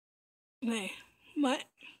Okay. What?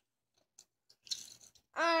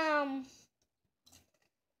 Um,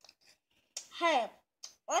 hey,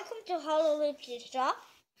 welcome to Hollow Pizza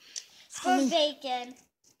for bacon.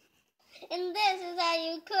 And this is how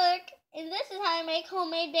you cook, and this is how you make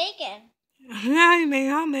homemade bacon. Now you make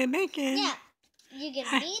homemade bacon. Yeah, you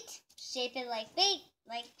get meat, shape it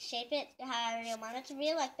shape it however you want it to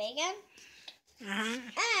be, like bacon.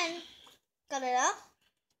 And cut it up,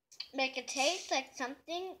 make it taste like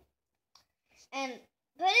something, and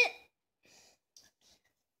put it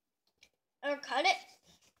or cut it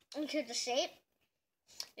into the shape.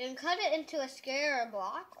 You can cut it into a square or a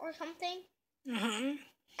block or something. And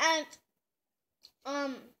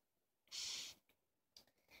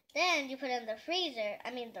then you put it in the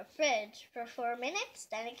the fridge for 4 minutes.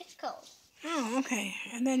 Then it gets cold. Oh, okay.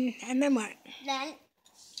 And then what? Then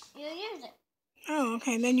you use it. Oh,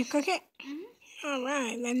 okay. Then you cook it. All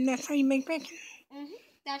right. Then that's how you make bacon.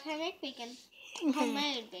 That's how I make bacon. Okay.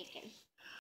 Homemade bacon.